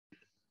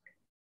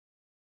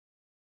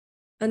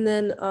And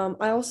then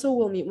I also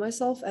will mute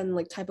myself and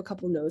like type a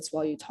couple notes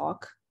while you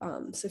talk.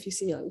 So if you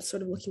see me like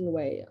sort of looking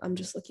away, I'm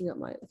just looking at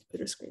my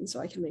computer screen so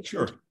I can make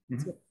sure Sure.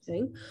 to see what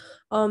you're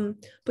saying.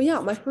 But yeah,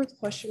 my first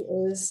question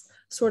is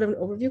sort of an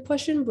overview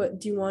question, but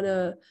do you want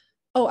to,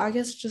 oh, I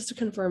guess just to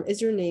confirm,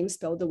 is your name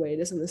spelled the way it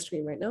is on the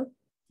screen right now?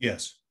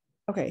 Yes.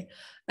 Okay.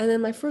 And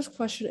then my first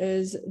question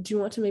is, do you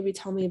want to maybe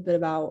tell me a bit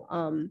about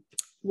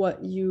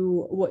what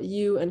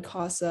you and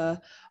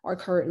CASA are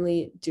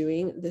currently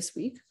doing this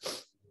week?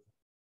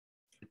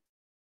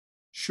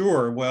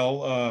 Sure.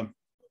 Well,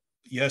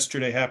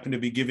 yesterday happened to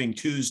be Giving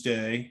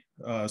Tuesday,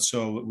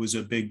 so it was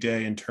a big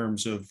day in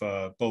terms of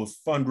both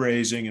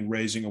fundraising and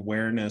raising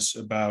awareness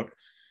about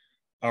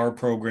our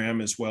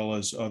program as well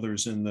as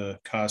others in the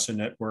CASA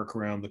network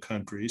around the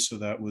country. So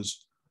that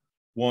was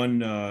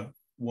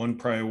one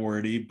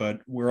priority,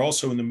 but we're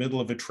also in the middle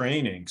of a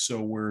training.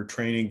 So we're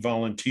training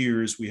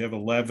volunteers. We have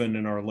 11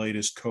 in our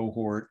latest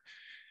cohort.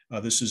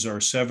 This is our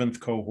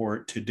 7th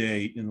cohort to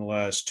date in the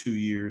last 2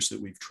 years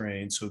that we've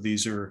trained. So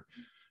these are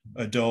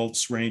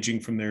adults ranging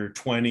from their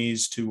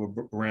 20s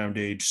to around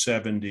age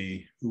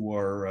 70 who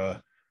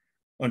are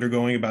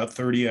undergoing about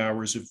 30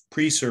 hours of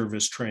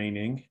pre-service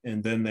training.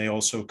 And then they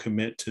also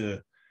commit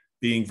to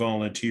being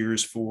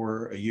volunteers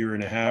for a year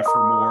and a half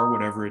or more,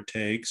 whatever it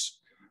takes.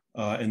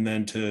 And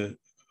then to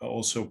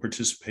also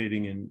participate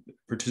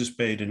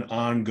in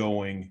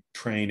ongoing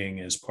training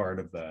as part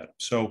of that.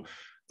 So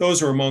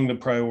those are among the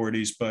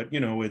priorities, but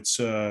it's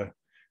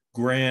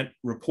grant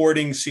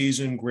reporting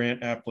season,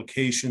 grant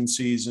application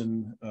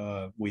season.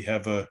 We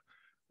have a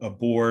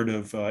board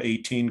of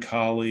 18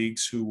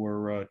 colleagues who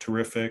were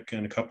terrific,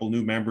 and a couple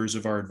new members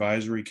of our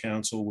advisory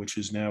council, which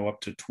is now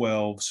up to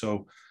 12.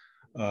 So,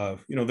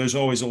 there's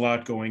always a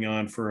lot going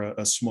on for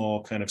a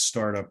small kind of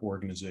startup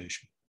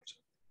organization.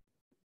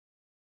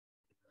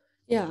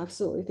 Yeah,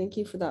 absolutely. Thank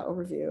you for that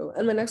overview.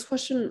 And my next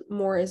question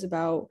more is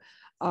about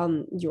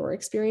your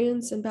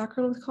experience and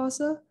background with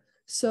CASA.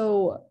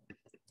 So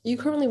you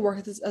currently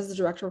work as the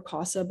director of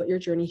CASA, but your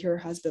journey here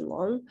has been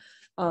long.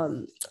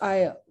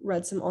 I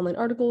read some online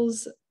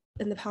articles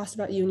in the past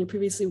about you, and you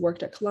previously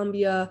worked at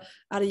Columbia,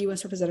 at a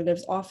U.S.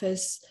 representative's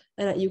office,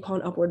 and at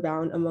UConn Upward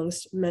Bound,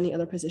 amongst many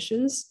other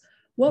positions.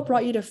 What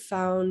brought you to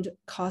found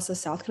CASA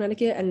South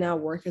Connecticut and now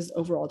work as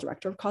overall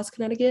director of CASA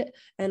Connecticut?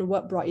 And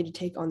what brought you to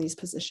take on these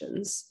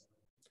positions?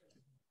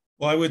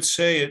 Well, I would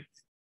say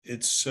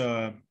it's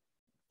a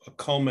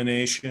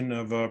culmination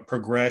of a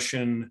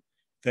progression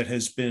that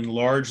has been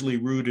largely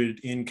rooted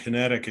in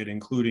Connecticut,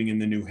 including in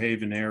the New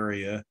Haven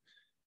area.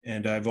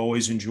 And I've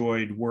always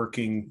enjoyed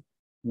working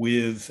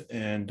with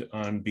and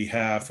on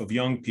behalf of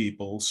young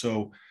people.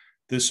 So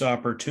this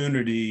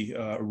opportunity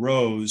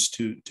arose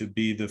to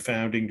be the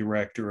founding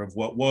director of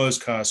what was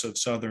CASA of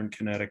Southern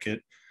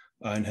Connecticut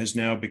and has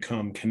now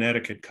become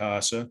Connecticut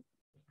CASA.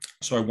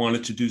 So I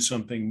wanted to do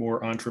something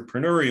more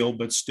entrepreneurial,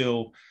 but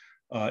still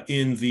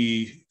in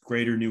the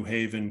greater New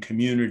Haven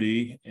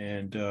community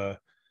and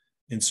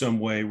in some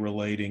way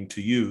relating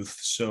to youth.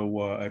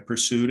 So I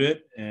pursued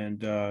it,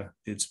 and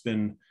it's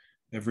been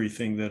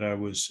everything that I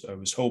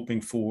was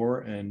hoping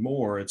for and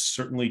more. It's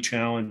certainly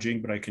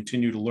challenging, but I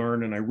continue to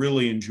learn, and I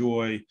really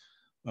enjoy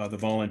the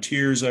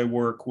volunteers I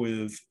work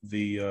with,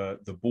 the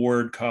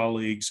board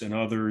colleagues and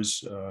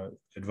others,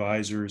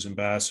 advisors,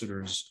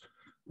 ambassadors,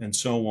 and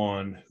so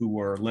on, who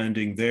are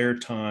lending their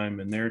time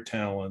and their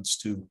talents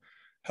to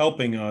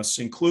helping us,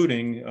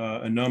 including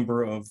a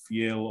number of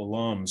Yale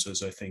alums,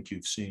 as I think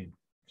you've seen.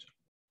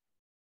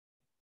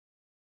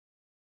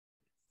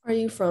 Are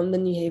you from the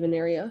New Haven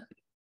area?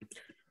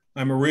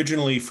 I'm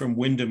originally from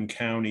Windham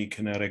County,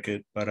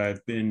 Connecticut, but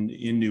I've been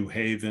in New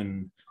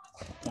Haven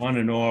on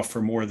and off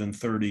for more than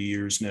 30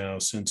 years now,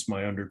 since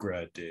my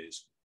undergrad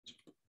days.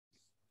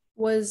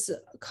 Was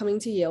coming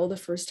to Yale the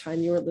first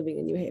time you were living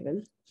in New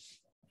Haven?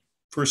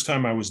 First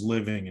time I was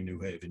living in New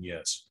Haven,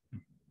 yes.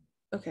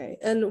 Okay.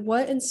 And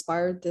what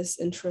inspired this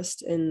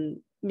interest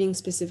in being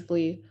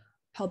specifically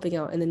helping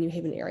out in the New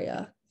Haven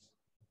area?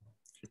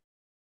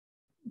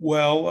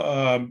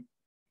 Well,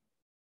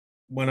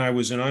 when I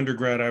was an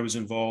undergrad, I was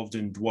involved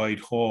in Dwight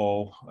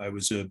Hall. I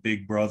was a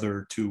big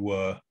brother to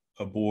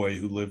a boy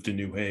who lived in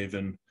New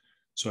Haven.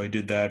 So I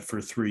did that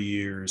for 3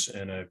 years,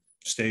 and I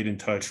stayed in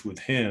touch with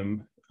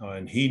him.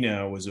 And he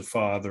now is a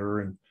father,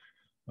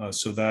 and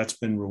so that's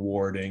been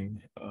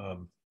rewarding.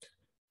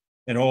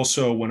 And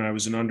also, when I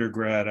was an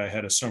undergrad, I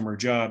had a summer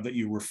job that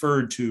you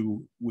referred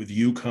to with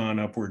UConn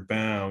Upward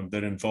Bound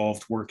that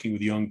involved working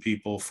with young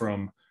people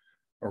from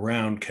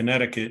around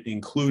Connecticut,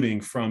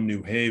 including from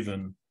New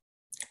Haven.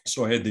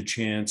 So I had the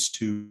chance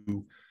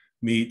to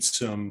meet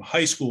some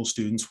high school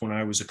students when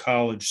I was a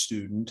college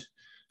student.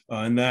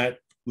 And that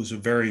was a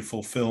very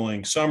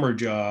fulfilling summer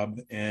job.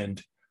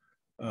 And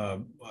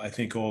I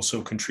think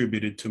also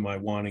contributed to my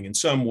wanting in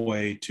some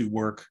way to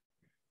work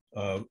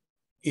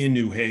in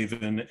New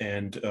Haven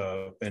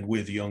and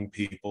with young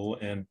people.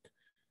 And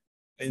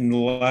in the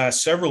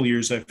last several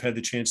years, I've had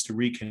the chance to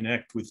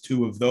reconnect with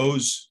 2 of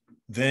those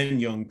then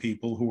young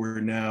people who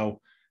are now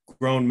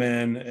grown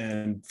men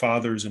and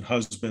fathers and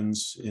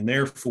husbands in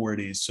their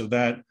 40s. So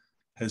that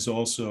has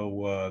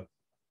also,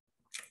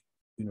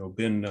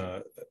 been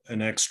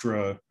an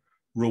extra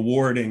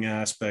rewarding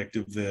aspect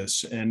of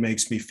this and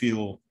makes me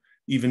feel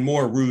even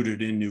more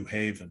rooted in New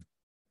Haven.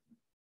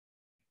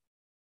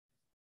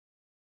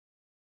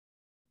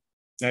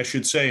 I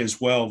should say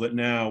as well that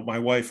now my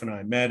wife and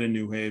I met in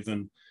New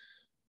Haven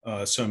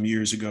some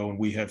years ago, and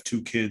we have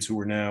 2 kids who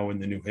are now in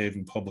the New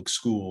Haven public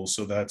schools.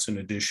 So that's an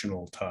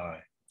additional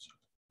tie.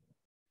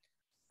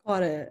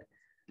 Got it.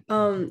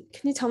 Can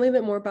you tell me a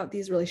bit more about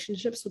these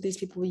relationships with these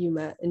people you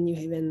met in New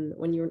Haven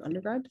when you were an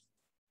undergrad?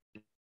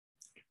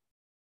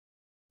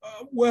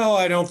 Well,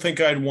 I don't think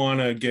I'd want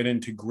to get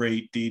into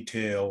great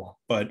detail,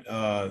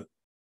 but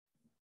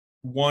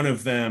one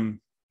of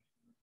them,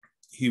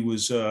 he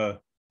was a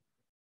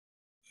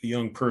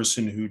young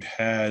person who'd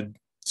had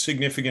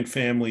significant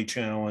family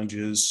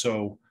challenges.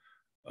 So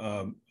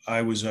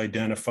I was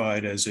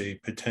identified as a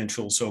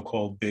potential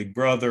so-called big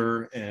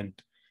brother and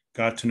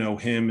got to know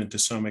him and to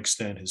some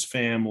extent his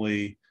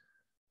family.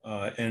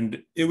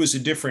 And it was a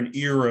different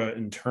era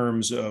in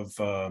terms of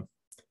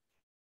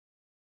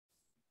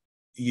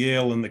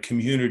Yale and the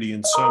community.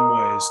 In some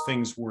ways,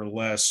 things were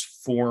less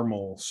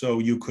formal. So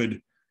you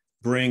could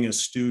bring a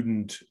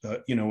student,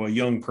 a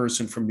young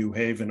person from New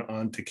Haven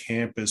onto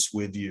campus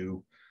with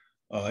you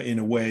in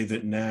a way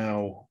that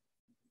now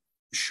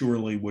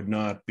surely would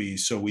not be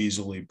so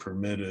easily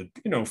permitted,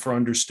 for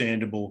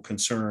understandable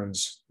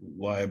concerns,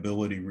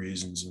 liability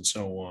reasons, and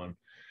so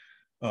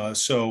on.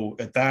 So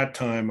at that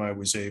time, I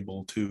was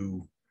able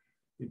to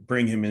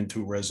bring him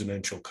into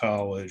residential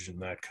college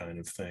and that kind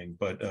of thing.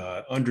 But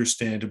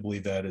understandably,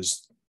 that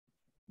is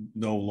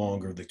no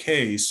longer the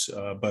case.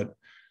 But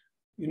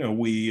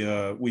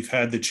we've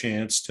had the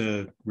chance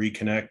to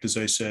reconnect, as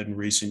I said, in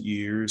recent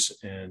years,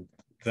 and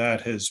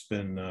that has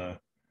been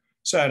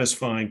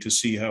satisfying to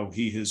see how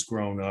he has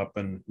grown up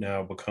and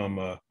now become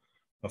a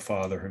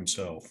father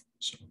himself.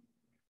 So.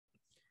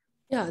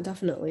 Yeah,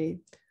 definitely.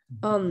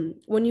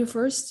 When you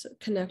first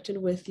connected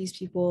with these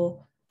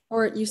people,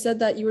 or you said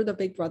that you were the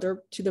big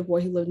brother to the boy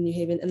who lived in New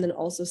Haven, and then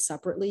also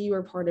separately you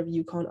were part of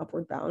UConn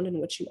Upward Bound, in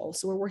which you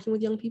also were working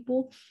with young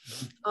people.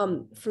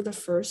 For the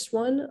first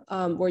one,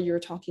 where you were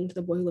talking to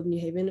the boy who lived in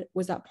New Haven,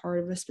 was that part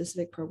of a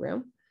specific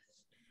program?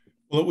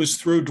 Well, it was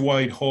through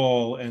Dwight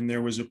Hall, and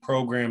there was a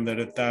program that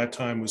at that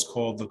time was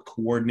called the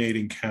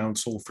Coordinating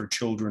Council for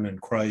Children in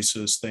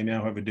Crisis. They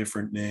now have a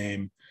different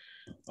name.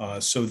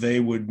 So they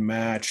would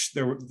match,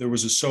 there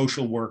was a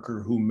social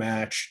worker who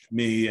matched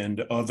me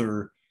and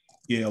other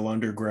Yale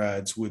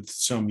undergrads with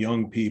some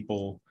young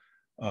people.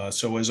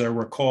 So as I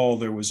recall,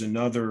 there was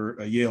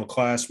a Yale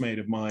classmate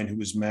of mine who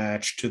was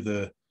matched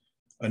to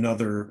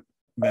another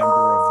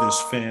member of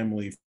this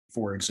family,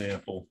 for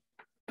example.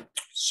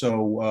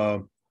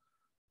 So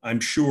I'm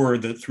sure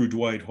that through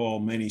Dwight Hall,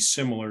 many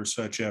similar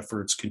such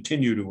efforts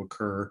continue to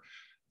occur.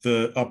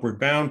 The Upward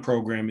Bound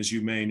program, as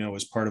you may know,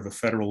 is part of a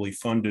federally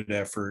funded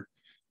effort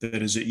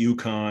that is at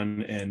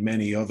UConn and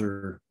many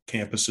other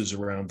campuses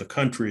around the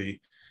country.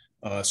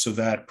 So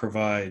that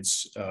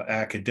provides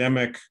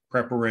academic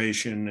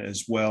preparation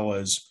as well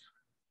as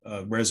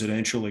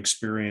residential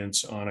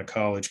experience on a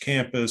college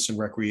campus and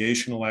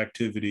recreational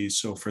activities.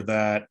 So for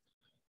that,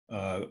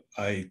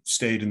 I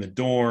stayed in the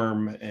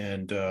dorm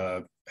and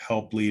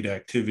helped lead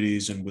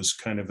activities and was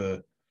kind of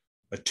a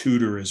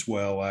tutor as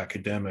well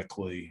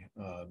academically.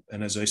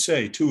 And as I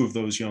say, 2 of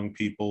those young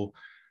people,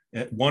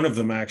 one of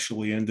them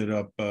actually ended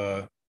up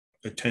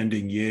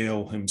attending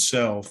Yale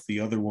himself.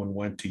 The other one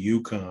went to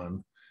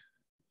UConn.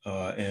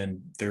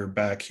 And they're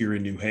back here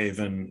in New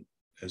Haven,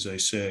 as I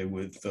say,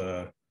 with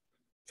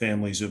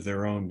families of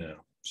their own now.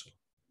 So.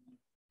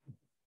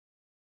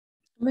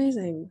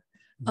 Amazing.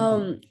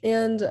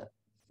 And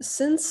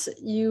since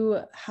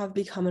you have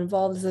become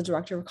involved as the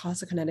director of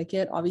CASA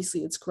Connecticut,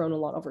 obviously it's grown a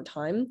lot over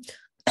time,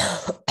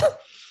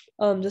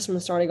 just from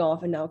starting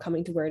off and now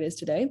coming to where it is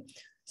today.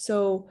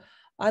 So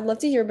I'd love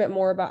to hear a bit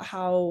more about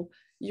how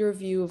your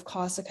view of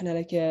CASA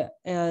Connecticut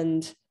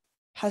and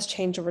has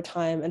changed over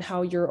time and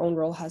how your own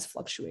role has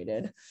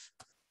fluctuated.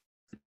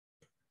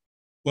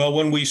 Well,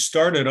 when we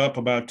started up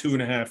about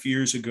 2.5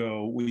 years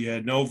ago, we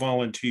had no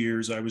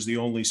volunteers. I was the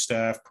only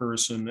staff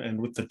person.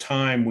 And with the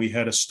time, we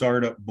had a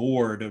startup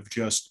board of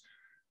just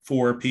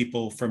 4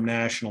 people from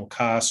National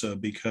CASA,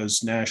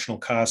 because National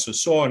CASA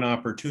saw an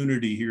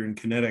opportunity here in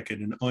Connecticut,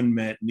 an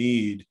unmet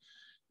need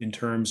in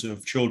terms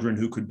of children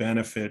who could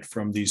benefit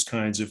from these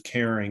kinds of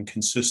caring,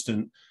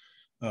 consistent,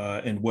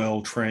 and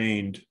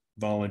well-trained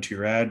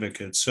volunteer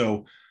advocates.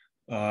 So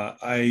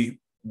I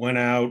went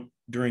out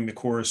during the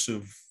course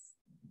of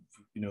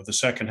the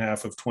second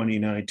half of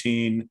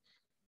 2019.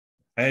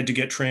 I had to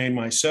get trained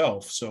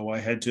myself. So I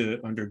had to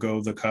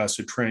undergo the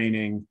CASA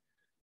training.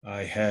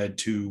 I had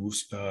to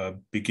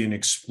begin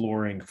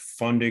exploring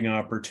funding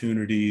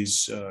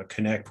opportunities,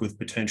 connect with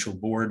potential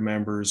board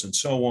members and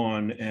so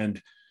on, and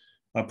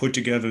put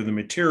together the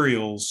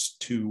materials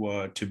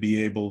to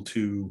be able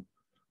to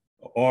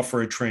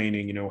offer a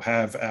training,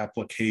 have an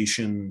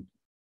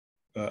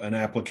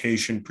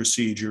application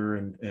procedure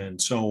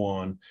and so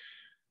on.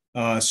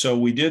 So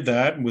we did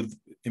that with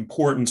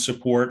important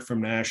support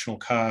from National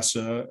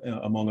CASA,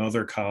 among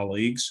other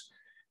colleagues,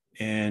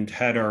 and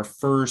had our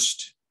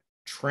first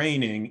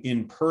training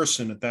in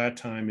person at that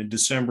time in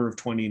December of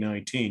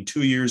 2019.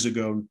 2 years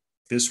ago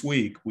this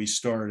week, we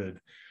started.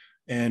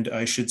 And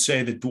I should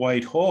say that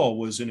Dwight Hall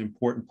was an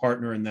important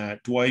partner in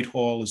that. Dwight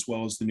Hall, as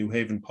well as the New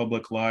Haven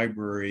Public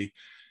Library,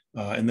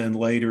 and then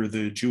later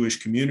the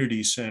Jewish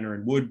Community Center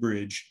in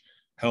Woodbridge,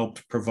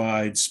 helped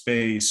provide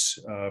space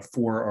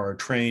for our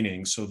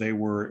training. So they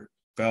were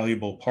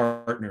valuable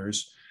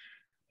partners.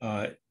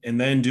 And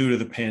then due to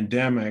the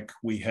pandemic,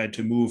 we had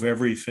to move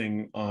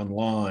everything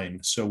online.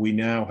 So we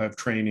now have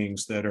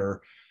trainings that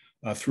are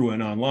through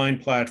an online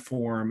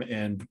platform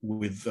and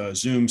with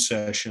Zoom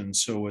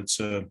sessions. So it's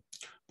a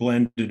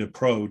blended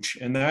approach,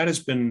 and that has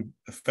been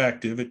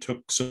effective. It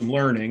took some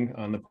learning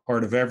on the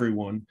part of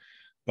everyone,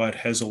 but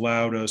has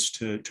allowed us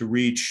to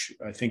reach,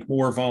 I think,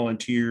 more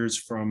volunteers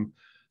from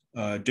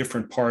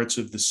different parts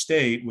of the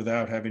state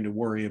without having to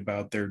worry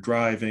about their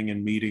driving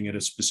and meeting at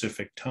a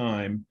specific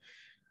time.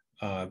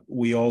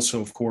 We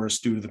also, of course,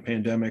 due to the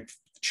pandemic,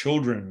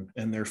 children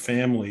and their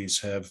families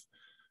have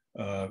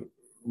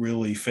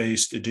really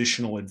faced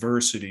additional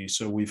adversity.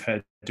 So we've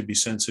had to be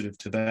sensitive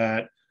to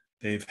that.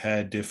 They've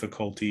had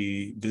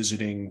difficulty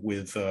visiting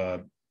with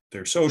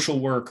their social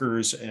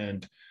workers,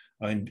 and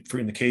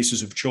in the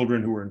cases of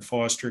children who are in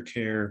foster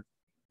care,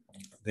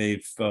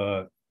 they've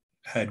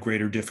had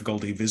greater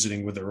difficulty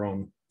visiting with their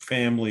own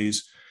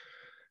families.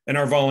 And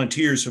our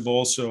volunteers have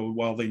also,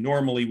 while they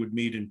normally would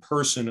meet in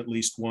person at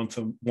least once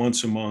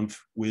a month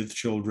with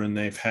children,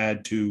 they've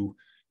had to,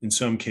 in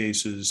some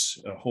cases,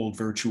 hold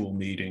virtual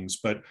meetings.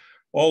 But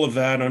all of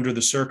that, under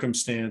the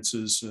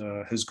circumstances,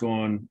 has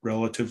gone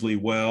relatively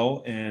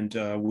well, and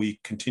we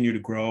continue to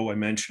grow. I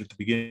mentioned at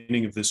the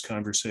beginning of this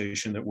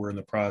conversation that we're in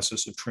the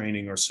process of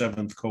training our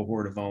 7th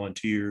cohort of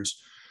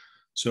volunteers.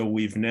 So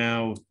we've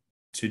now,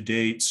 to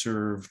date,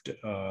 served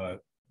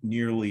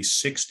nearly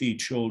 60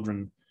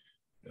 children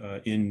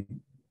in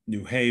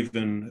New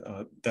Haven.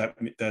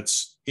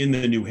 That's in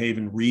the New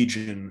Haven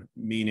region,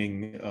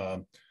 meaning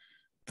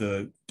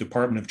the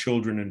Department of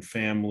Children and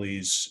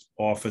Families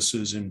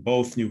offices in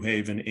both New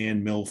Haven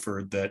and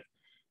Milford that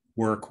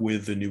work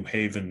with the New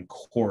Haven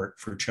Court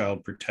for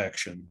Child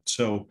Protection.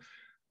 So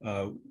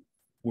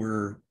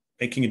we're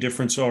making a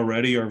difference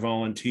already, our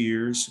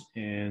volunteers,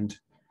 and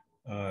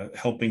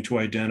helping to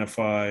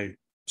identify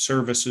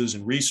services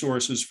and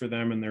resources for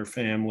them and their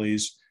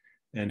families,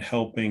 and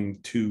helping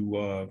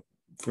to,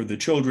 for the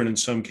children in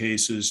some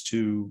cases,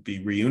 to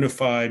be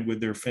reunified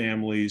with their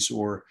families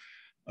or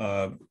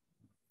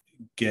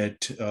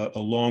get a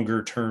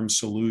longer term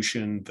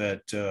solution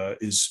that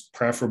is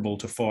preferable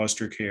to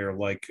foster care,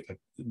 like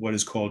what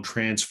is called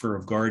transfer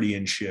of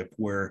guardianship,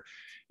 where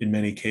in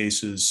many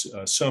cases,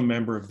 some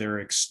member of their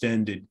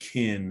extended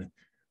kin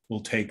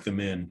will take them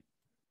in.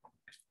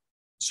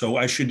 So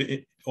I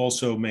should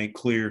also make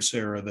clear,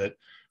 Sarah, that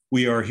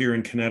we are here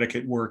in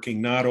Connecticut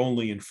working not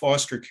only in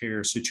foster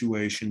care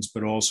situations,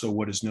 but also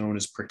what is known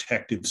as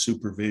protective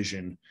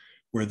supervision,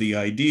 where the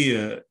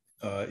idea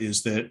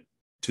is that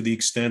to the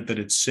extent that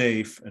it's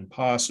safe and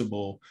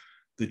possible,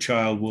 the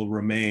child will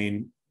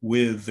remain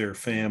with their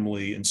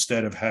family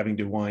instead of having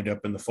to wind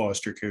up in the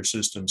foster care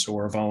system. So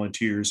our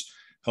volunteers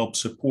help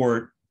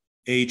support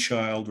a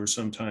child, or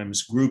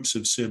sometimes groups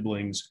of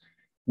siblings,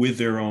 with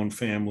their own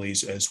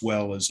families, as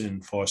well as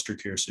in foster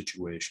care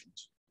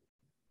situations.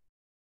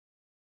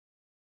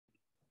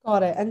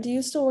 Got it. And do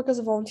you still work as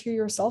a volunteer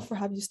yourself, or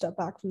have you stepped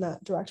back from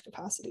that direct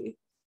capacity?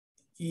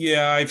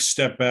 Yeah, I've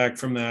stepped back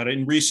from that.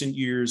 In recent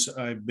years,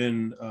 I've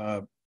been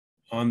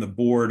on the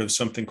board of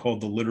something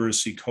called the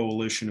Literacy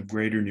Coalition of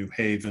Greater New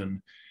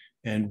Haven,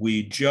 and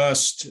we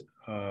just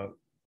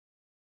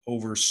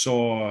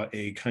oversaw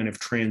a kind of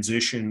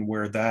transition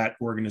where that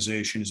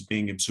organization is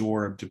being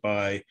absorbed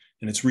by,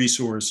 and its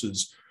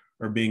resources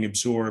are being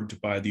absorbed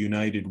by the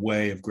United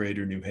Way of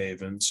Greater New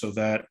Haven. So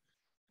that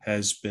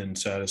has been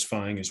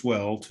satisfying as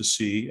well to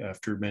see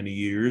after many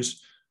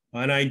years.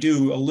 And I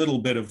do a little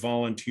bit of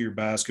volunteer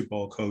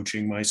basketball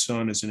coaching. My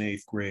son is an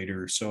 8th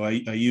grader, so I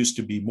used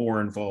to be more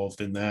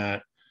involved in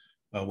that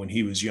when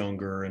he was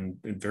younger, and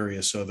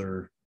various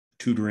other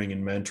tutoring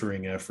and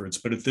mentoring efforts.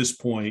 But at this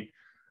point,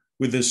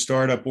 with this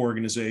startup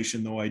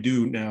organization, though I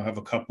do now have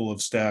a couple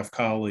of staff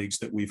colleagues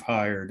that we've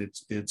hired,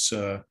 it's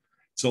a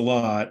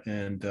lot.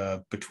 And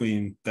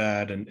between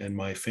that and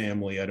my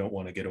family, I don't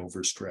want to get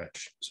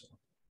overstretched. So.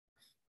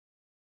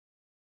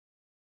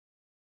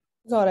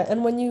 Got it.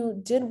 And when you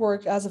did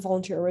work as a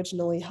volunteer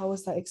originally, how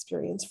was that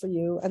experience for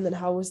you? And then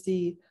how was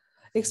the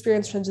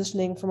experience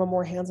transitioning from a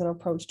more hands-on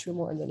approach to a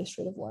more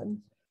administrative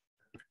one?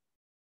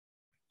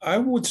 I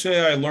would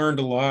say I learned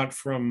a lot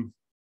from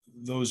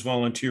those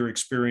volunteer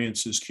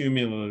experiences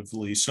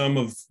cumulatively, some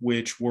of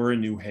which were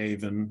in New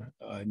Haven.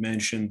 I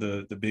mentioned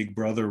the Big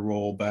Brother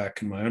role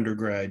back in my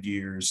undergrad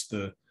years.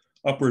 The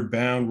Upward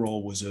Bound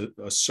role was a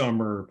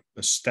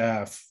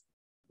staff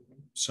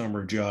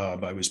summer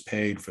job. I was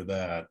paid for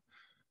that.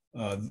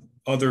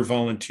 Other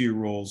volunteer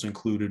roles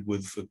included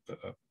with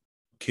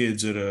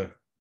kids at a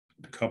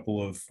a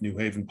couple of New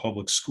Haven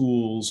public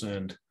schools,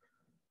 and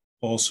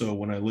also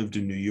when I lived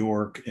in New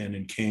York and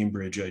in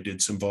Cambridge, I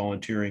did some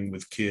volunteering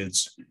with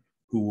kids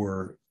who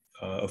were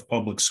of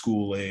public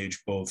school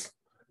age, both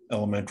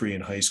elementary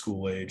and high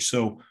school age.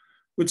 So I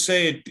would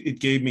say it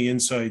gave me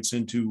insights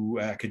into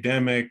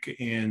academic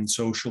and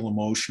social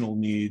emotional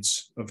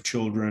needs of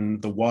children,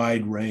 the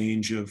wide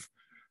range of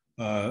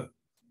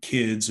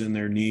kids and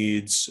their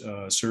needs,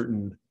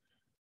 certain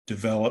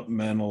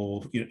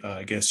developmental,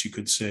 I guess you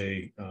could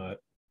say,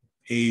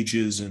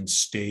 ages and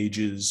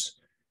stages,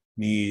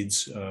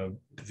 needs.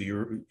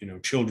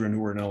 Children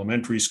who are in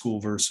elementary school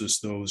versus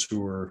those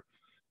who are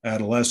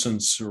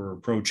adolescents or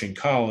approaching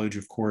college,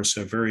 of course,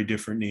 have very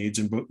different needs.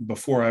 And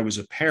before I was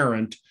a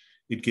parent,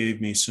 it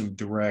gave me some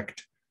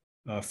direct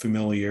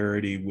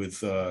familiarity with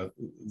the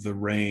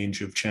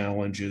range of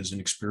challenges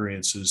and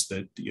experiences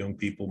that young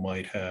people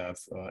might have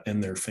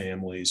and their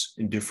families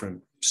in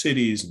different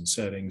cities and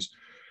settings.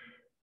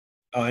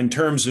 In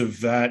terms of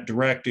that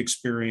direct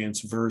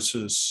experience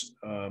versus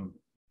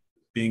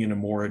being in a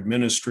more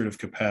administrative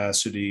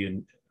capacity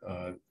and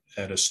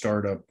at a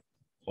startup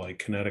like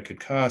Connecticut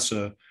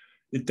CASA,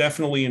 it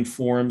definitely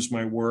informs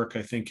my work.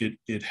 I think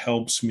it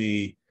helps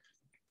me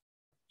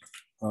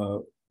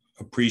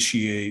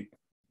appreciate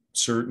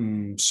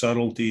certain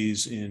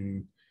subtleties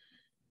in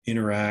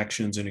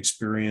interactions and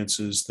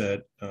experiences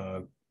that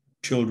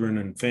children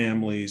and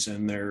families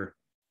and their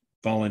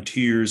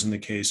volunteers, in the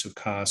case of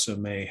CASA,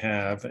 may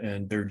have,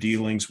 and their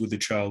dealings with the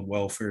child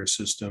welfare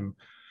system.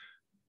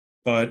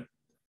 But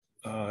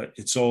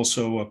it's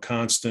also a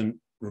constant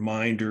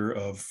reminder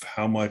of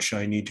how much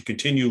I need to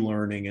continue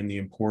learning and the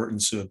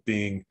importance of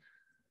being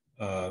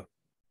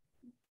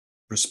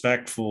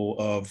respectful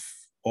of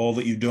all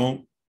that you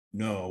don't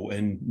know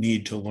and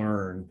need to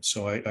learn.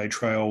 So I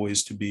try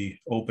always to be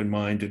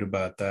open-minded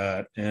about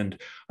that. And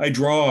I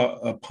draw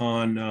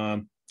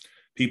upon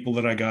people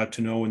that I got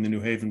to know in the New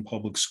Haven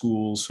public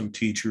schools, some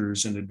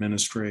teachers and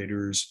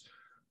administrators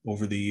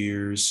over the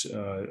years.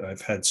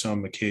 I've had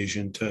some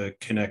occasion to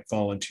connect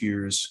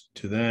volunteers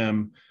to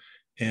them,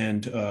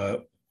 and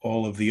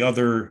all of the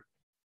other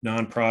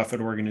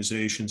nonprofit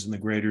organizations in the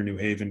greater New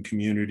Haven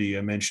community.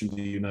 I mentioned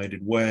the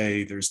United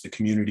Way. There's the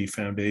Community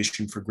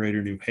Foundation for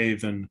Greater New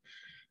Haven,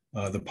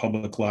 the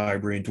Public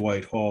Library in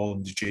Dwight Hall,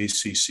 and the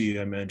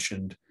JCC I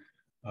mentioned.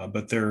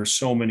 But there are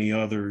so many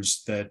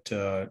others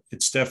that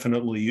it's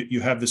definitely, you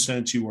have the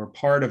sense you are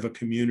part of a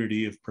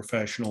community of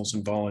professionals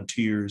and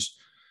volunteers,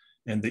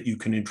 and that you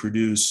can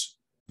introduce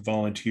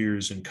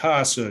volunteers in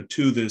CASA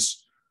to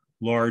this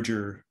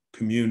larger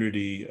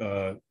community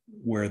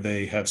where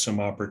they have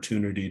some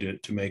opportunity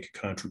to make a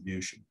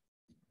contribution.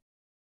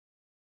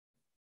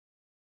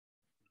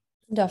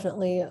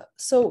 Definitely.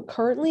 So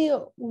currently,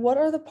 what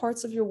are the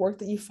parts of your work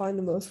that you find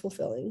the most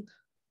fulfilling?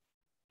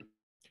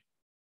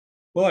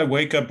 Well, I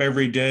wake up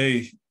every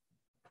day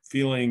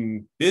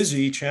feeling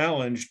busy,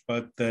 challenged,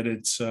 but that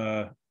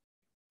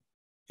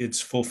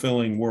it's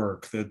fulfilling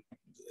work, that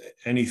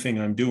anything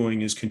I'm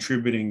doing is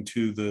contributing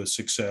to the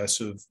success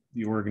of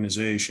the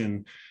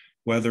organization,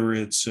 whether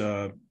it's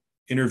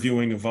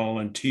interviewing a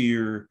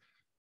volunteer,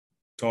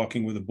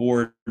 talking with a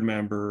board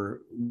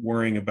member,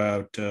 worrying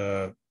about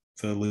the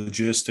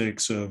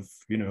logistics of,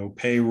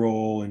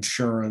 payroll,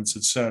 insurance,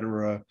 et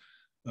cetera.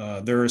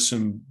 There are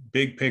some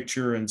big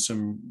picture and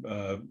some,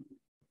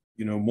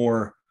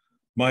 more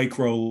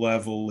micro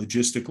level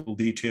logistical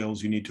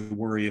details you need to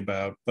worry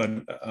about. But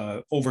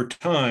over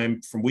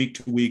time, from week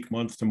to week,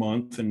 month to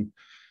month, and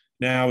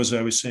now, as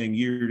I was saying,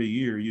 year to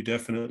year, you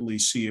definitely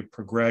see a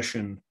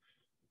progression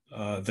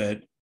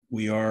that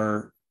we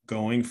are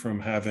going from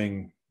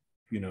having,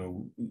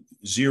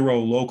 0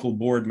 local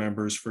board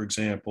members, for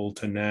example,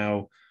 to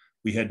now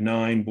we had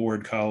 9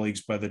 board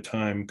colleagues by the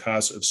time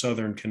CASA of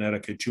Southern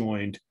Connecticut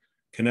joined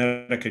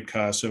Connecticut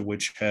CASA,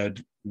 which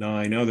had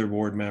 9 other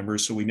board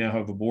members. So we now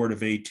have a board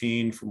of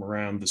 18 from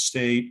around the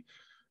state.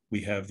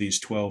 We have these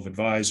 12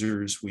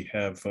 advisors. We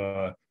have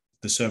the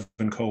 7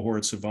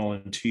 cohorts of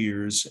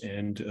volunteers.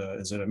 And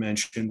as I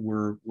mentioned,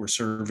 we're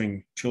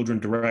serving children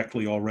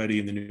directly already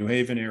in the New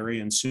Haven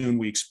area. And soon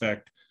we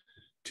expect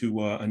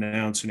to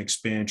announce an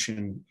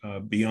expansion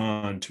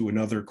beyond to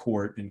another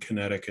court in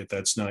Connecticut.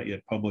 That's not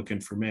yet public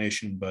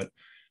information, but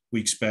we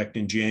expect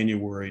in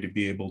January to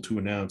be able to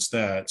announce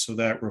that. So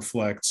that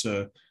reflects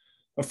a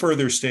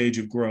further stage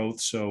of growth.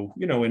 So,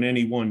 in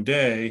any one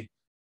day,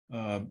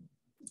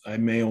 I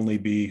may only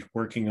be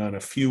working on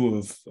a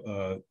few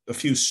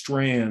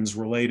strands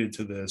related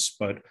to this,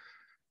 but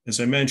as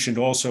I mentioned,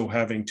 also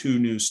having 2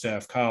 new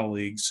staff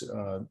colleagues,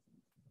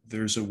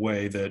 there's a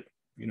way that,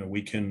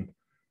 we can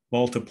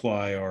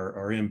multiply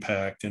our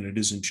impact, and it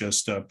isn't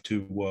just up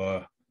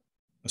to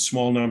a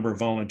small number of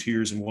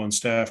volunteers and 1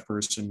 staff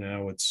person.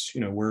 Now it's,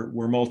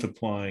 we're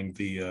multiplying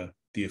the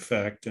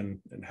effect and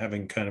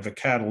having kind of a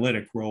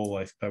catalytic role,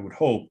 I would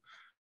hope,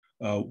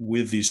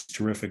 with these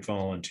terrific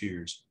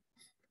volunteers.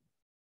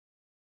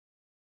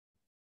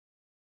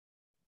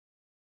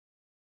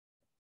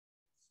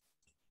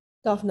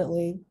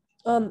 Definitely.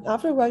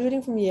 After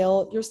graduating from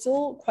Yale, you're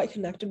still quite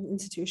connected with the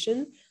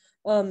institution.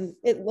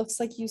 It looks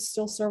like you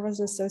still serve as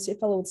an associate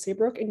fellow with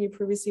Saybrook, and you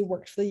previously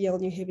worked for the Yale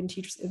New Haven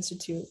Teachers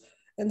Institute.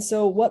 And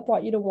so, what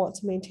brought you to want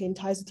to maintain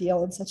ties with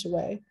Yale in such a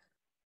way?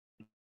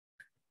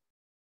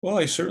 Well,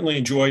 I certainly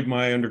enjoyed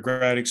my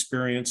undergrad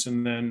experience.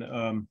 And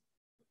then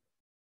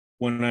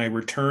when I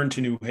returned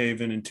to New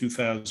Haven in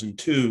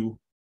 2002,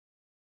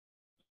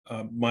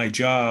 my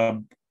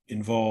job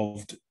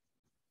involved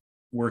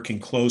working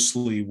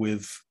closely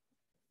with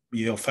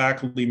Yale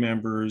faculty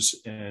members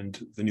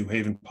and the New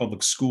Haven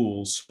public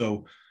schools.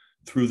 So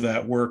through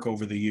that work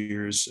over the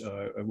years,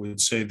 I would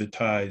say the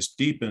ties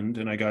deepened,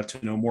 and I got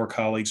to know more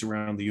colleagues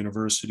around the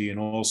university, and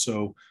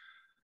also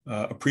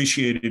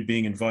appreciated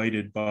being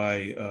invited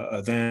by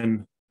a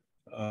then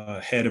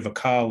head of a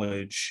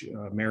college,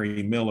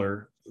 Mary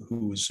Miller,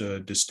 who's a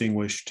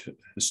distinguished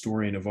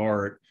historian of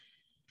art.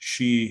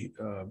 She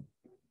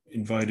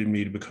invited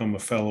me to become a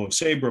fellow of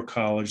Saybrook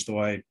College, though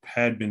I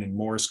had been in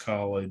Morse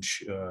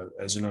College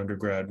as an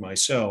undergrad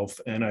myself.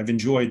 And I've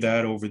enjoyed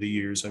that over the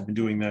years. I've been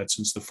doing that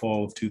since the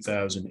fall of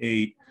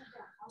 2008.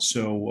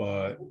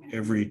 So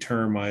every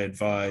term I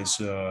advise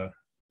a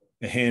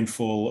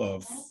handful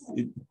of,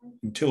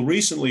 until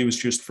recently, it was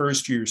just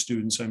first year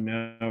students. I'm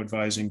now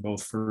advising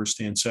both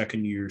first and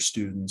second year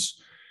students.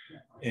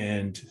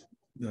 And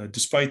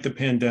despite the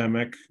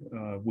pandemic,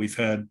 we've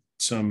had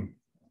some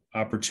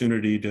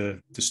opportunity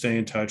to stay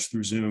in touch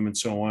through Zoom and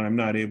so on. I'm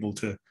not able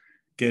to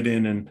get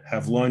in and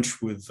have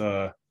lunch with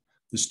the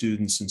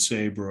students in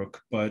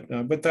Saybrook, but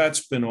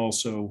that's been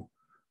also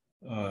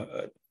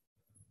a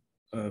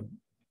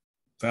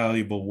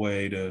valuable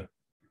way to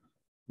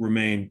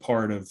remain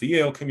part of the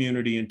Yale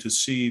community and to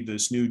see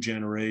this new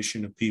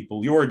generation of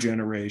people, your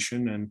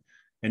generation,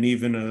 and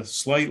even a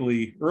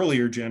slightly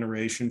earlier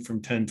generation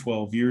from 10,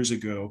 12 years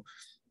ago,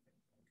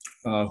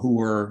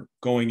 who are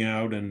going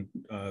out and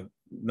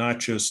not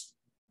just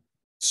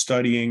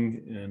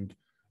studying and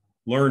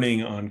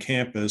learning on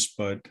campus,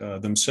 but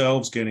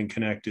themselves getting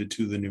connected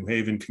to the New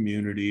Haven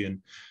community.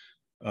 And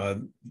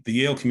the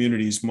Yale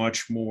community is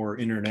much more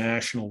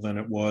international than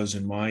it was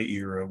in my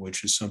era,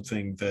 which is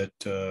something that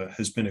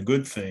has been a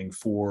good thing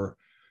for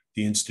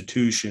the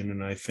institution,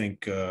 and I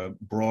think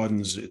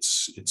broadens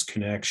its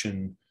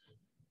connection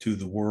to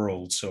the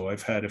world. So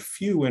I've had a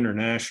few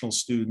international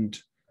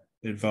student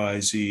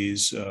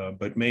advisees,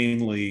 but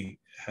mainly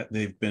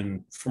they've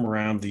been from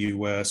around the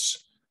US,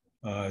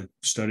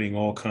 studying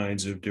all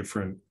kinds of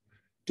different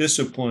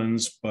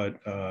disciplines, but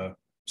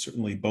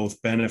certainly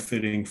both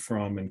benefiting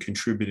from and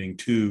contributing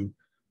to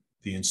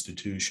the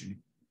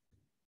institution.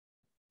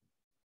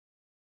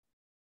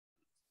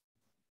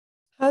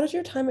 How did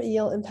your time at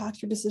Yale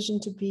impact your decision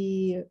to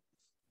be,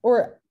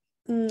 or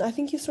I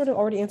think you sort of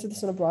already answered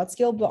this on a broad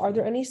scale, but are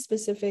there any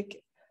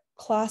specific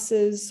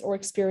classes or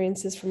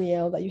experiences from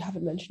Yale that you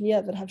haven't mentioned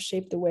yet that have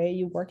shaped the way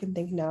you work and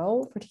think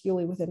now,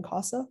 particularly within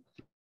CASA?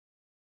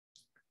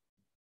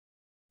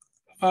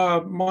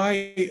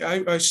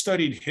 I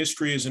studied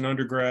history as an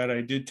undergrad. I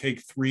did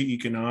take 3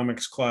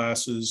 economics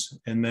classes,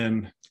 and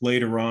then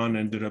later on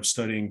ended up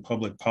studying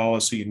public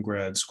policy in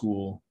grad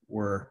school,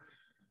 where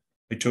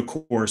I took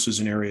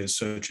courses in areas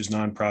such as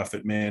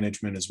nonprofit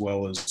management as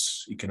well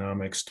as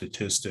economic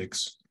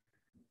statistics.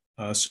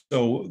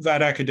 So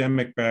that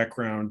academic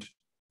background,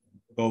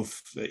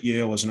 both at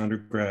Yale as an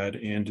undergrad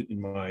and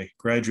in my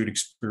graduate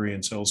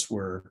experience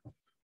elsewhere,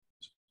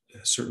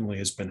 certainly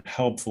has been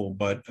helpful.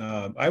 But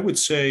I would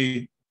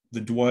say the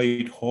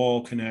Dwight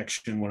Hall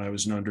connection when I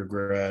was an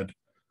undergrad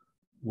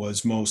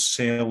was most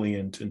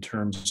salient in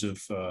terms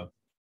of the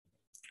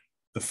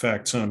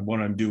effects on what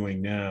I'm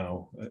doing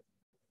now.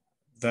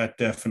 That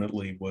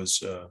definitely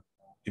was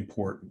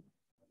important.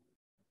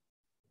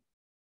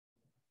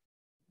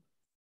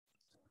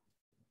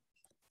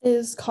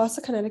 Is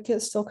CASA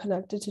Connecticut still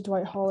connected to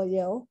Dwight Hall at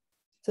Yale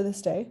to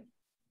this day?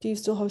 Do you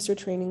still host your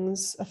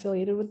trainings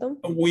affiliated with them?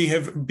 We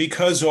have,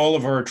 because all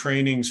of our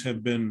trainings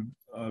have been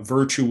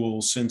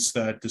virtual since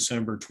that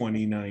December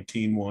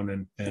 2019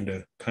 one, and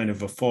a kind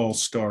of a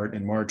false start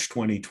in March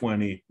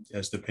 2020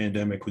 as the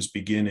pandemic was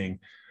beginning.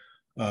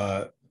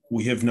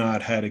 We have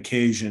not had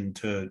occasion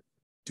to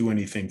do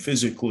anything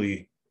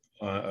physically,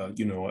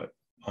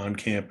 on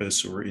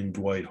campus or in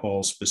Dwight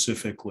Hall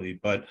specifically,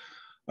 but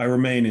I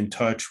remain in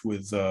touch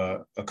with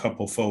a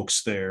couple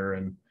folks there,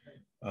 and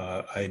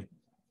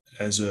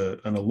as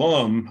an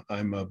alum,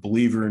 I'm a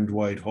believer in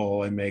Dwight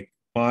Hall. I make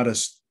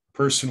modest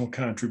personal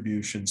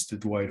contributions to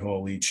Dwight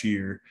Hall each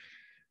year,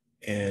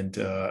 and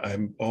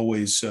I'm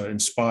always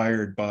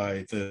inspired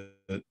by the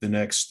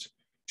next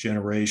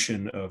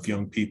generation of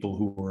young people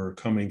who are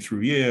coming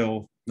through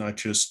Yale, not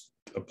just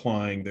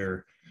applying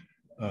their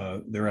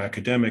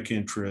academic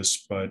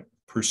interests, but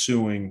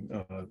pursuing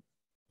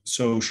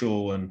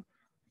social and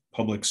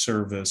public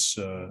service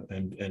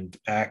and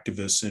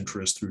activist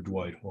interests through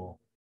Dwight Hall.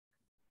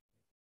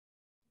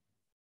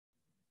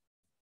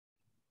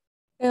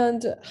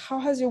 And how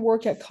has your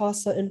work at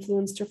CASA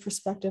influenced your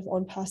perspective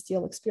on past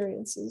Yale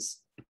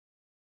experiences?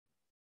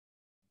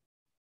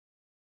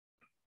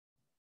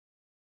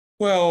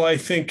 Well, I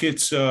think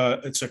it's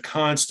a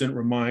constant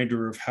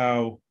reminder of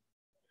how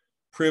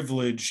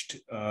privileged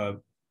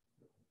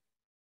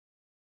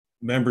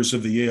members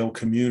of the Yale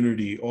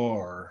community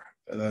are.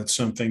 That's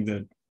something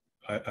that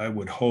I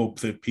would hope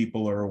that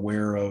people are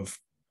aware of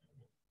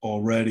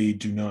already,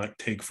 do not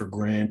take for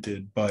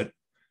granted. But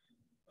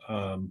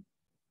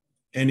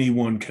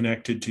anyone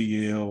connected to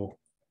Yale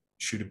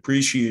should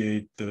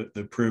appreciate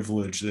the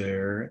privilege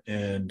there.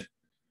 And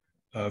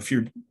if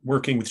you're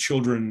working with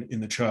children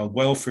in the child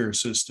welfare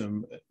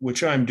system,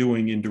 which I'm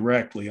doing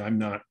indirectly, I'm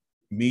not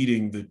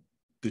meeting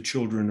the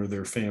children or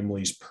their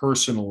families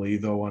personally,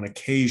 though on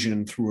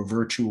occasion through a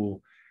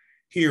virtual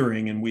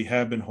hearing, and we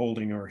have been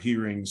holding our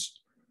hearings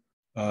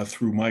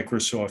through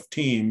Microsoft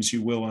Teams.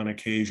 You will on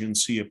occasion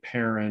see a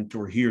parent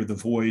or hear the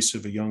voice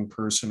of a young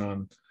person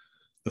on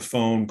the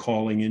phone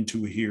calling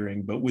into a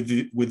hearing. But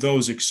with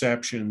those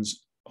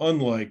exceptions,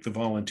 unlike the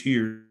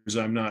volunteers,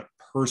 I'm not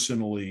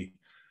personally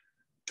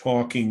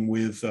talking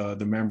with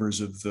the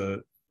members of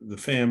the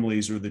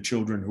families or the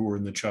children who are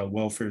in the child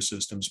welfare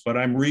systems, but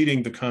I'm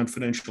reading the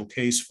confidential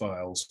case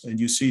files, and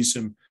you see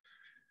some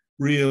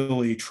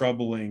really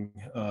troubling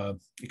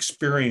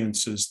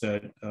experiences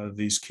that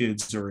these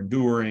kids are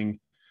enduring.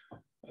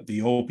 The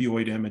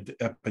opioid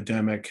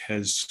epidemic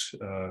has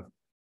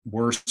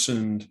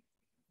worsened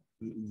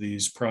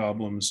these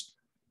problems.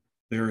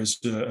 There is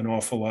an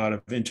awful lot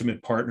of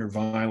intimate partner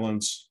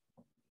violence.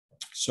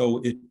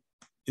 So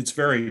it's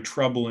very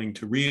troubling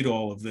to read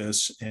all of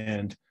this,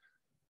 and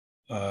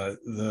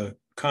the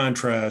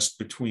contrast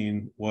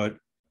between what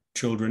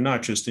children,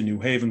 not just in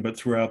New Haven, but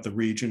throughout the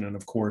region and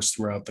of course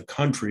throughout the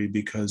country,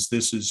 because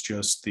this is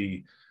just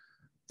the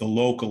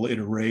local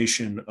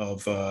iteration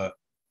of a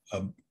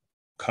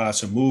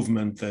CASA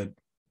movement that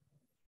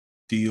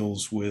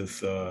deals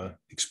with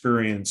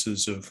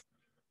experiences of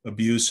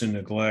abuse and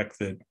neglect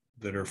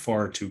that are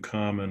far too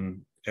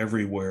common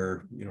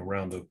everywhere,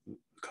 around the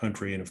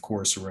country and of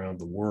course around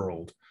the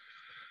world.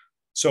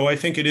 So I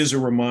think it is a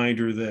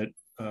reminder that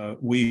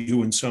we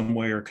who in some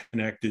way are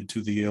connected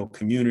to the Yale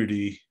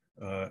community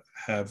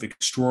have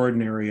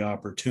extraordinary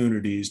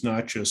opportunities,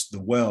 not just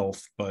the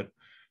wealth, but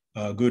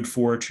good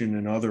fortune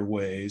in other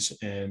ways.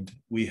 And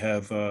we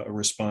have a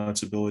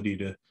responsibility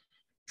to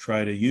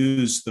try to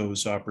use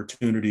those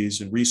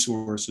opportunities and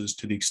resources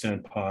to the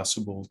extent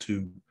possible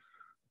to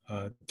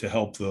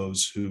help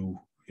those who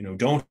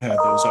don't have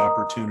those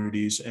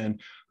opportunities. And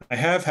I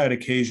have had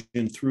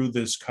occasion through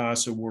this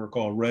CASA work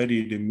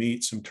already to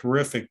meet some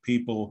terrific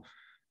people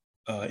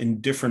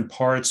in different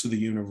parts of the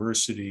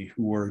university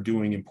who are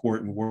doing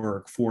important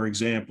work. For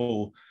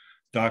example,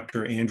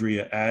 Dr.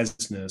 Andrea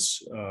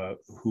Asnes,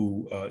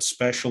 who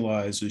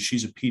specializes,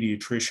 she's a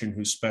pediatrician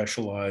who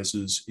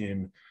specializes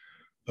in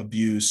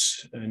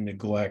abuse and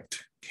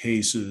neglect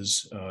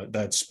cases.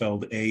 That's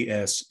spelled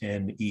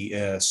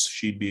ASNES.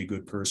 She'd be a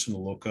good person to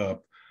look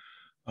up.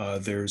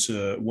 There's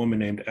a woman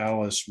named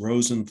Alice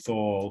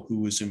Rosenthal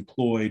who is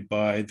employed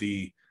by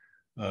the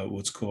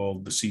what's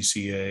called the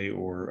CCA,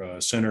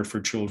 or Center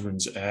for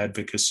Children's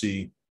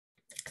Advocacy,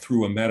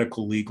 through a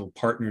medical legal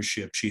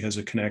partnership. She has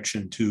a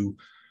connection to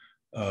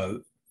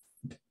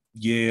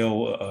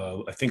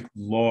Yale, I think,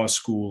 law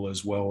school,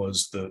 as well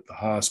as the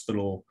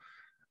hospital.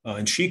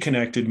 And she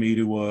connected me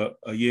to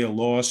a Yale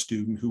law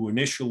student who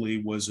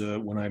initially was,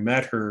 when I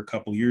met her a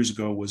couple of years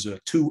ago, was a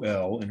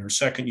 2L in her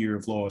second year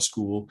of law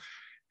school.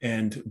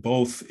 And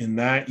both in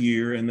that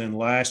year and then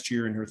last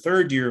year in her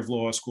third year of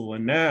law school,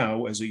 and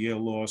now as a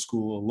Yale Law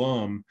School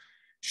alum,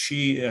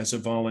 she, as a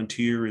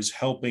volunteer, is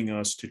helping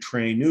us to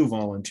train new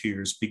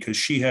volunteers because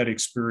she had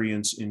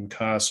experience in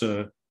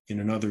CASA in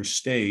another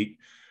state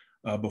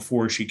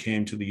before she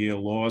came to the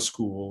Yale Law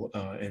School.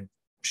 And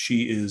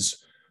she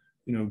is,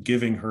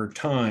 giving her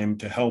time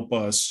to help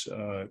us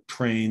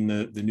train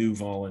the new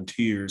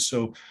volunteers.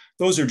 So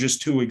those are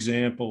just two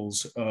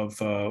examples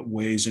of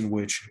ways in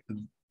which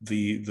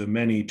the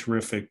many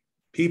terrific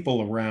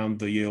people around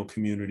the Yale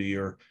community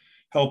are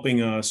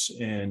helping us,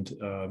 and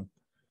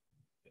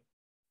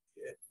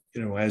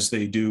as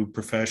they do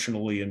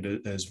professionally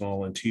and as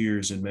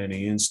volunteers in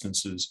many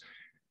instances.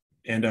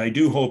 And I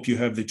do hope you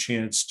have the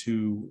chance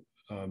to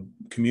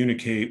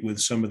communicate with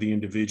some of the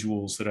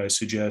individuals that I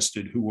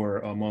suggested who are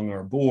among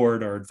our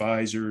board, our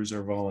advisors,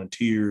 our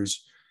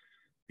volunteers,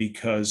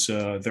 because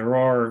there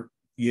are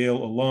Yale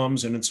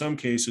alums, and in some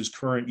cases,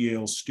 current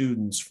Yale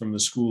students from the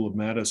School of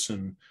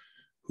Medicine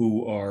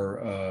who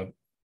are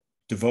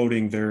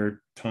devoting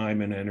their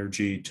time and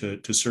energy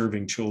to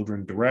serving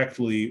children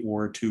directly,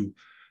 or to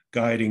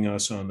guiding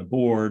us on the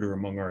board or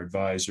among our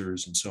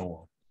advisors and so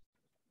on.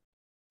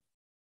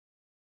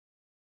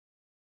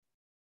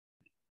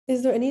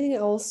 Is there anything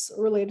else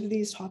related to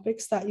these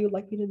topics that you'd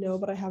like me to know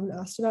but I haven't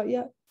asked about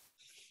yet?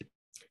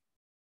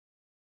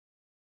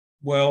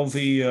 Well,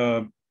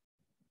 the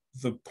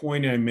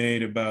point I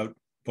made about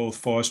both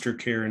foster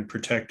care and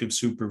protective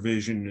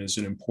supervision is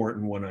an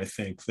important one. I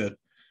think that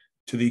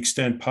to the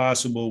extent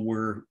possible,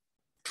 we're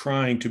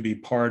trying to be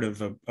part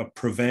of a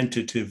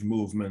preventative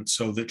movement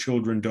so that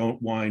children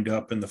don't wind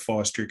up in the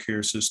foster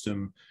care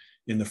system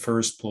in the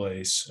first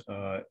place.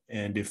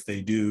 And if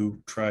they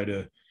do, try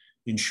to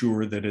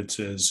ensure that it's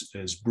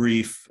as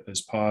brief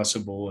as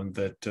possible and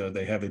that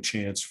they have a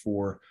chance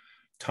for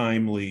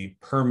timely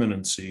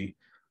permanency,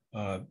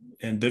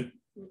 and that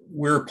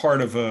we're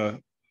part of a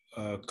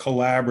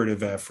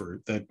collaborative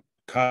effort, that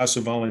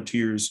CASA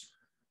volunteers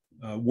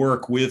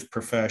work with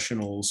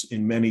professionals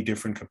in many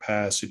different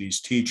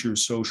capacities: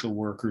 teachers, social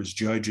workers,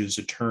 judges,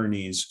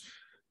 attorneys,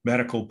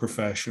 medical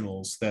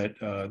professionals. That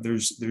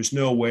there's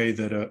no way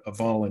that a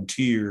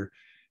volunteer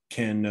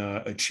can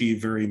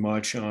achieve very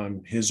much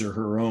on his or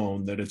her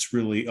own, that it's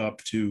really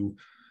up to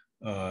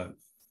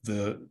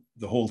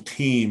the whole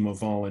team of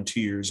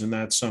volunteers. And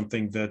that's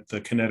something that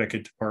the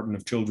Connecticut Department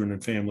of Children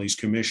and Families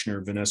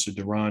Commissioner, Vanessa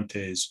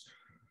Durantes,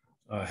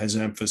 has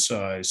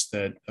emphasized,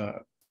 that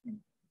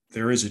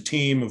there is a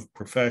team of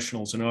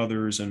professionals and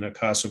others, and a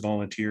CASA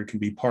volunteer can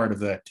be part of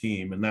that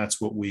team. And that's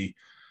what we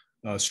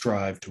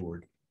strive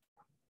toward.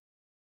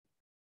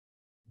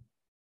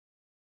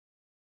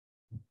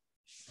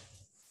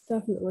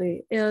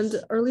 Definitely. And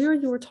earlier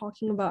you were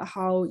talking about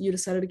how you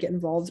decided to get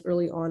involved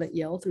early on at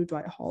Yale through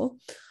Dwight Hall.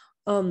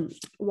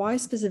 Why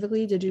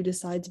specifically did you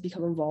decide to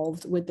become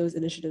involved with those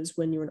initiatives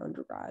when you were an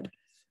undergrad?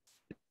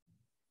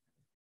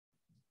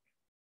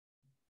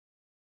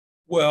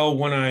 Well,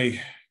 when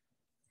I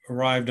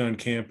arrived on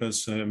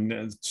campus,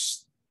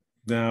 it's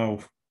now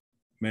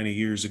many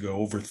years ago,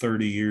 over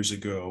 30 years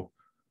ago,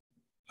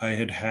 I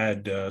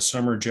had a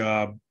summer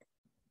job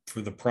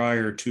for the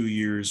prior 2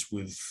 years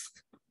with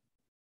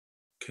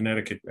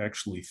Connecticut,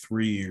 actually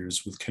 3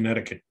 years, with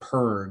Connecticut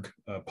PIRG,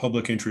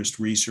 Public Interest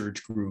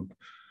Research Group.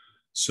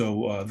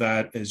 So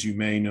that, as you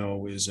may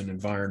know, is an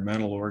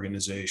environmental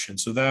organization.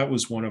 So that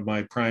was one of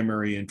my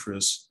primary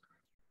interests.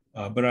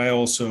 But I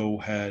also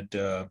had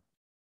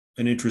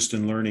an interest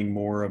in learning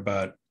more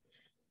about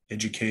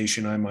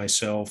education. I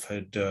myself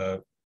had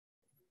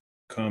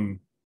come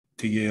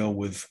to Yale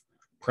with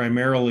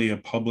primarily a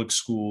public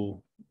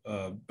school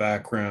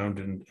background,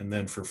 and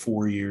then for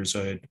 4 years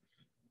I had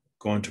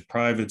gone to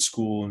private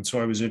school. And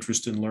so I was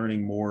interested in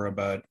learning more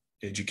about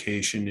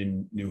education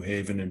in New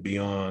Haven and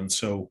beyond.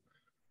 So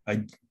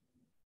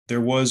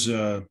there was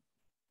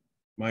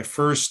my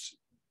first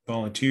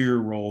volunteer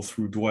role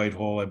through Dwight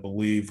Hall, I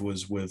believe,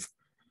 was with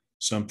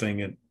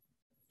something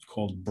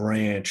called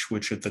Branch,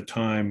 which at the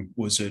time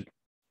was at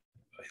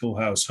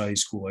Hillhouse High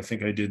School. I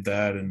think I did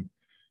that in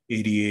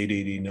 88,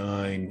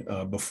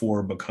 89,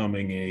 before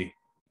becoming a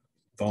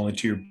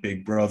volunteer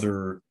Big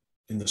Brother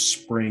in the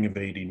spring of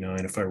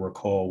 89, if I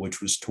recall,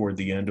 which was toward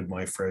the end of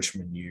my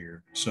freshman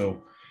year.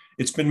 So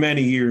it's been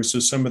many years, so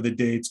some of the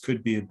dates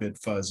could be a bit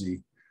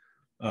fuzzy.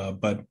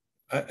 But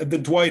the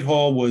Dwight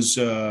Hall was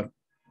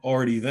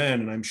already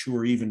then, and I'm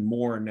sure even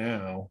more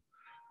now,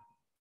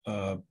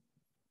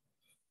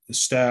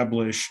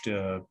 established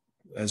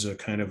as a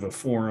kind of a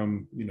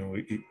forum,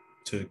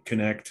 to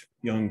connect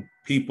young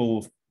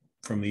people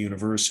from the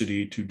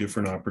university to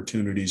different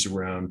opportunities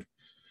around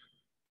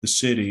the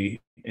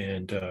city.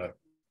 And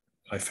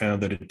I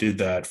found that it did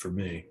that for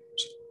me.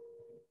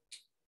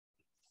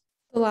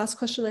 The last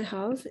question I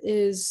have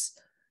is,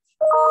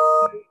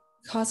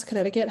 CASA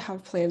Connecticut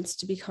have plans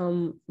to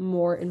become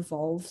more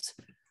involved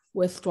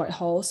with Dwight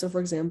Hall? So, for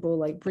example,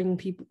 like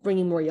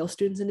bringing more Yale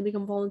students in to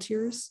become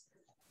volunteers?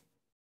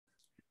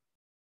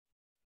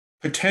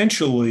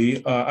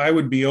 Potentially, I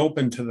would be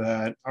open to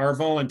that. Our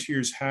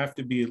volunteers have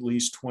to be at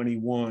least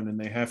 21, and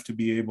they have to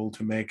be able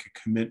to make a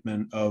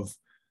commitment of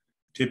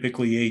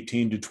typically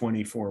 18 to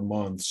 24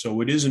 months.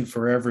 So it isn't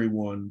for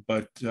everyone,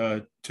 but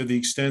to the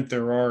extent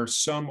there are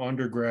some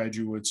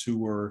undergraduates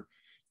who are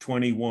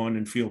 21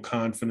 and feel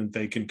confident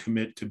they can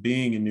commit to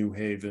being in New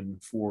Haven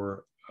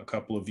for a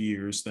couple of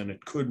years, then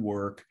it could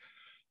work.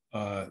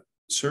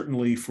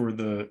 Certainly for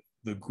the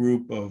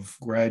group of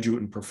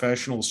graduate and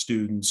professional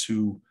students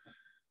who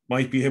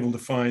might be able to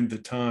find the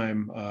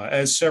time,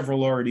 as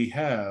several already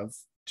have,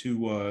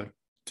 to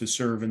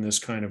serve in this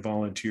kind of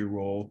volunteer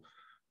role,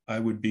 I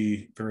would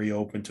be very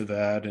open to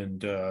that,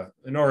 and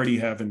already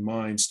have in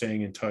mind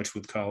staying in touch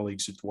with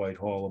colleagues at Dwight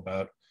Hall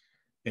about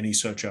any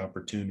such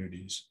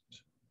opportunities.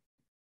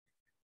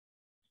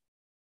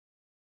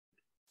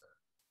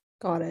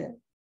 Got it.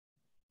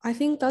 I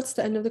think that's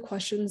the end of the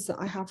questions that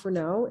I have for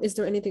now. Is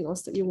there anything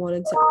else that you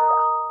wanted to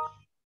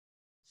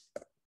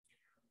add?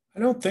 I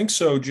don't think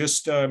so.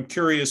 Just I'm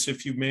curious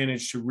if you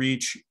managed to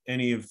reach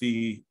any of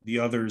the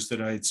others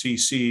that I had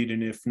CC'd,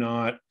 and if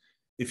not,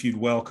 if you'd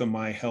welcome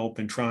my help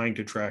in trying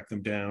to track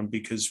them down.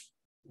 Because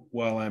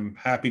while I'm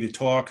happy to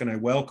talk and I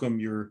welcome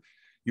your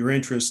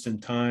interest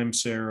and time,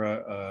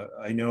 Sarah,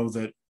 I know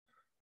that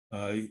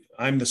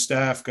I'm the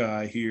staff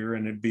guy here,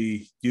 and it'd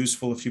be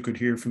useful if you could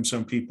hear from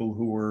some people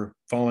who are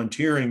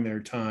volunteering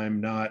their time,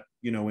 not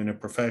in a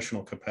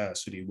professional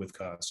capacity with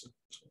CASA.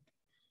 So.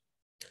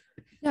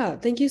 Yeah,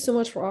 thank you so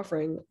much for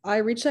offering. I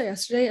reached out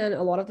yesterday, and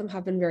a lot of them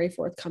have been very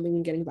forthcoming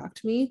in getting back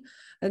to me.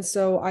 And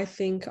so I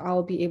think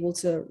I'll be able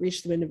to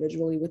reach them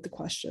individually with the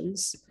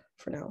questions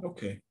for now.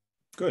 Okay,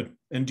 good.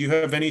 And do you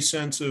have any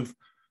sense of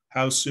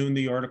how soon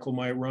the article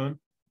might run?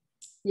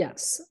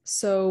 Yes.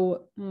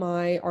 So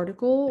my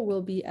article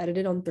will be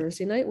edited on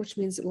Thursday night, which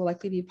means it will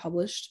likely be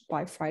published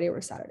by Friday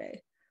or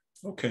Saturday.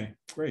 Okay,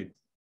 great.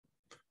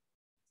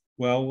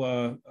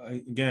 Well, I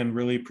again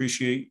really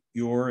appreciate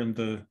your and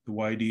the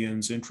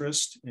YDN's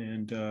interest,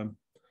 and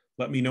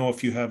let me know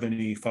if you have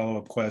any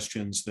follow-up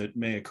questions that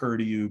may occur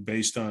to you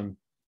based on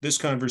this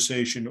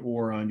conversation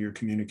or on your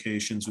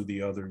communications with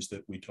the others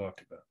that we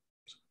talked about.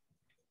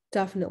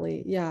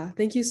 Definitely. Yeah.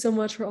 Thank you so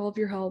much for all of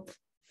your help.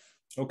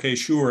 Okay,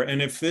 sure.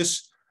 And if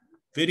this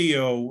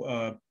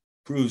video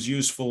proves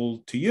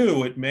useful to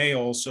you, it may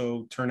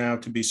also turn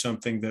out to be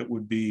something that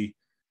would be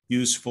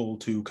useful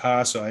to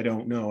CASA. I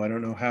don't know. I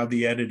don't know how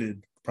the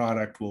edited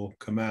product will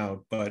come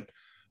out, but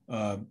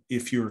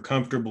if you're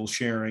comfortable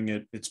sharing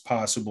it, it's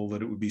possible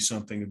that it would be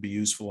something that would be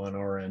useful on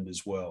our end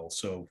as well.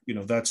 So,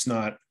 that's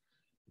not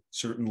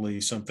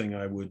certainly something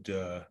I would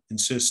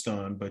insist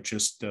on, but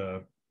just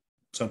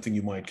something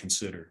you might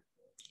consider.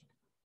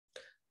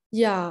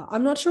 Yeah,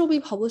 I'm not sure we'll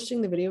be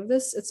publishing the video of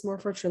this. It's more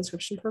for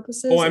transcription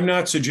purposes. Oh, I'm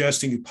not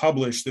suggesting you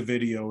publish the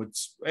video.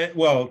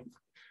 Well,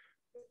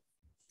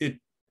 it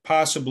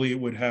possibly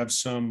would have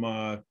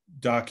some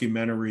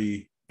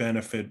documentary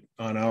benefit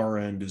on our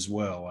end as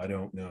well. I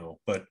don't know.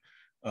 But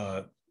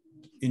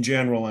in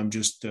general, I'm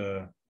just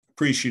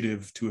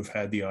appreciative to have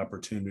had the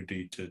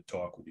opportunity to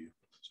talk with you.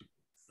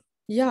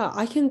 Yeah,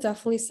 I can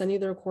definitely send you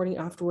the recording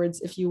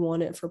afterwards if you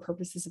want it for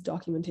purposes of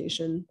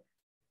documentation.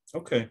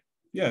 Okay.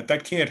 Yeah,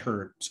 that can't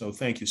hurt. So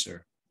thank you,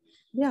 sir.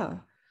 Yeah.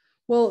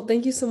 Well,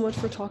 thank you so much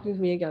for talking to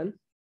me again.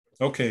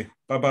 Okay.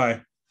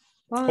 Bye-bye.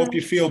 Bye. Hope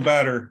you feel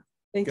better.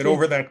 Thank Get you.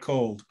 over that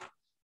cold.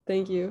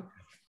 Thank you.